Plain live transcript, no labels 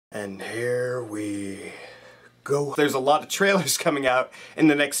And here we go. There's a lot of trailers coming out in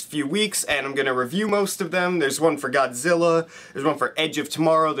the next few weeks, and I'm gonna review most of them. There's one for Godzilla, there's one for Edge of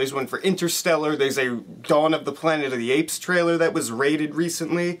Tomorrow, there's one for Interstellar, there's a Dawn of the Planet of the Apes trailer that was rated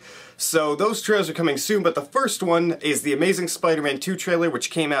recently. So those trailers are coming soon, but the first one is the Amazing Spider-Man 2 trailer,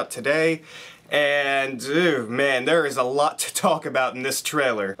 which came out today. And, man, there is a lot to talk about in this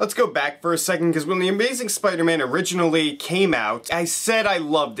trailer. Let's go back for a second, because when The Amazing Spider-Man originally came out, I said I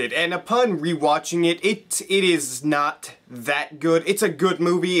loved it, and upon rewatching it, it is not that good. It's a good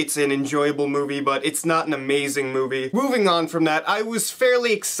movie, it's an enjoyable movie, but it's not an amazing movie. Moving on from that, I was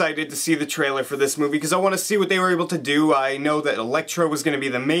fairly excited to see the trailer for this movie, because I want to see what they were able to do. I know that Electro was going to be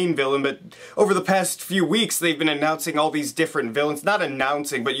the main villain, but over the past few weeks, they've been announcing all these different villains. Not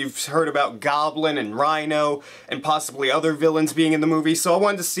announcing, but you've heard about Goblin and Rhino, and possibly other villains being in the movie, so I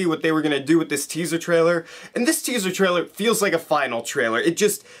wanted to see what they were going to do with this teaser trailer. And this teaser trailer feels like a final trailer. It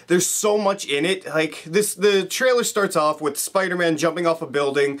just, there's so much in it. Like, the trailer starts off with Spider-Man jumping off a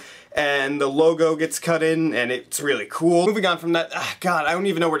building, and the logo gets cut in, and it's really cool. Moving on from that, God, I don't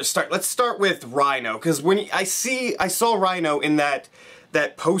even know where to start. Let's start with Rhino, because when I saw Rhino in that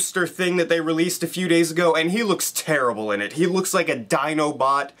poster thing that they released a few days ago, and he looks terrible in it. He looks like a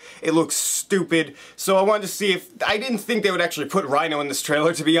Dinobot. It looks stupid. So I wanted to see if... I didn't think they would actually put Rhino in this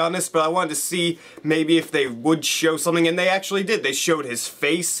trailer, to be honest, but I wanted to see maybe if they would show something, and they actually did. They showed his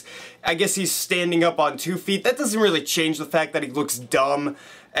face. I guess he's standing up on 2 feet. That doesn't really change the fact that he looks dumb.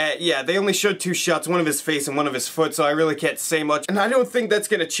 Yeah, they only showed 2 shots, one of his face and one of his foot, so I really can't say much. And I don't think that's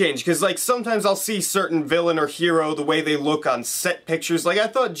gonna change, because, like, sometimes I'll see certain villain or hero the way they look on set pictures. Like, I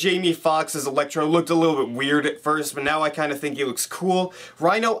thought Jamie Foxx as Electro looked a little bit weird at first, but now I kind of think he looks cool.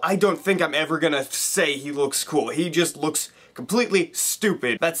 Rhino, I don't think I'm ever gonna say he looks cool. He just looks completely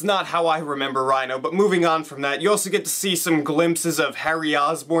stupid. That's not how I remember Rhino, but moving on from that, you also get to see some glimpses of Harry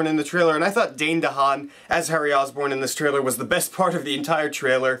Osborn in the trailer, and I thought Dane DeHaan as Harry Osborn in this trailer was the best part of the entire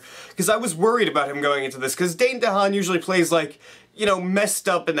trailer, because I was worried about him going into this, because Dane DeHaan usually plays, like, you know, messed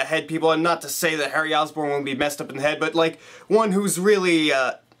up in the head people, and not to say that Harry Osborn won't be messed up in the head, but, like, one who's really,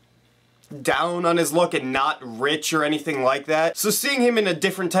 down on his look and not rich or anything like that. So seeing him in a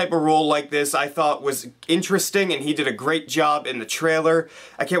different type of role like this I thought was interesting, and he did a great job in the trailer.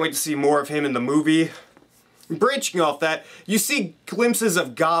 I can't wait to see more of him in the movie. Branching off that, you see glimpses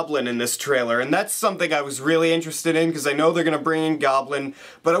of Goblin in this trailer, and that's something I was really interested in, because I know they're going to bring in Goblin,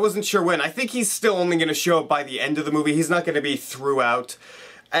 but I wasn't sure when. I think he's still only going to show up by the end of the movie. He's not going to be throughout.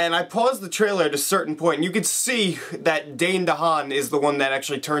 And I paused the trailer at a certain point, and you could see that Dane DeHaan is the one that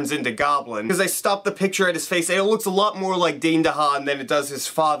actually turns into Goblin. Because I stopped the picture at his face, and it looks a lot more like Dane DeHaan than it does his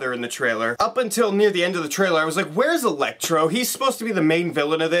father in the trailer. Up until near the end of the trailer, I was like, where's Electro? He's supposed to be the main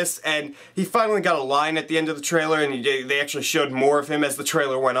villain of this, and he finally got a line at the end of the trailer, and they actually showed more of him as the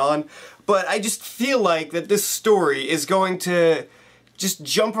trailer went on. But I just feel like that this story is going to just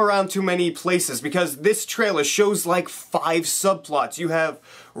jump around too many places, because this trailer shows like 5 subplots. You have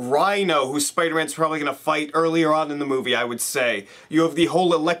Rhino, who Spider-Man's probably gonna fight earlier on in the movie, I would say. You have the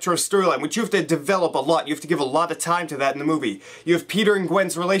whole Electro storyline, which you have to develop a lot. You have to give a lot of time to that in the movie. You have Peter and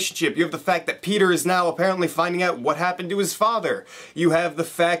Gwen's relationship. You have the fact that Peter is now apparently finding out what happened to his father. You have the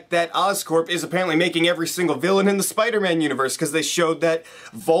fact that Oscorp is apparently making every single villain in the Spider-Man universe, because they showed that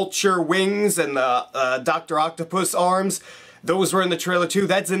Vulture wings and the Dr. Octopus arms, those were in the trailer too.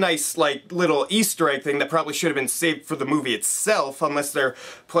 That's a nice, like, little Easter egg thing that probably should have been saved for the movie itself, unless they're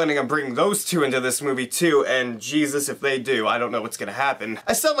planning on bringing those two into this movie too, and Jesus, if they do, I don't know what's gonna happen.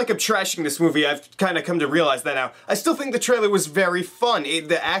 I sound like I'm trashing this movie. I've kind of come to realize that now. I still think the trailer was very fun.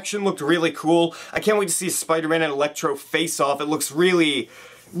 The action looked really cool. I can't wait to see Spider-Man and Electro face off. It looks really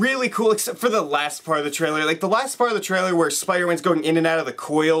cool, except for the last part of the trailer. Like, the last part of the trailer where Spider-Man's going in and out of the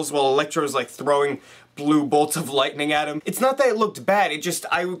coils while Electro's, like, throwing blue bolts of lightning at him. It's not that it looked bad, it just,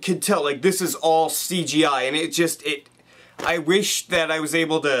 I could tell, like, this is all CGI, and I wish that I was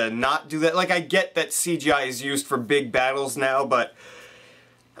able to not do that. Like, I get that CGI is used for big battles now, but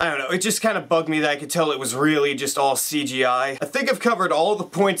I don't know, it just kind of bugged me that I could tell it was really just all CGI. I think I've covered all the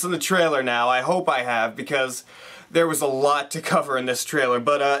points in the trailer now. I hope I have, because there was a lot to cover in this trailer,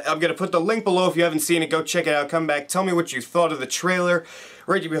 but I'm gonna put the link below if you haven't seen it. Go check it out, come back, tell me what you thought of the trailer.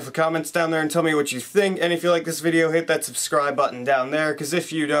 Rate me with the comments down there and tell me what you think, and if you like this video, hit that subscribe button down there, because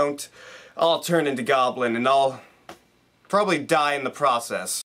if you don't, I'll turn into Goblin, and I'll probably die in the process.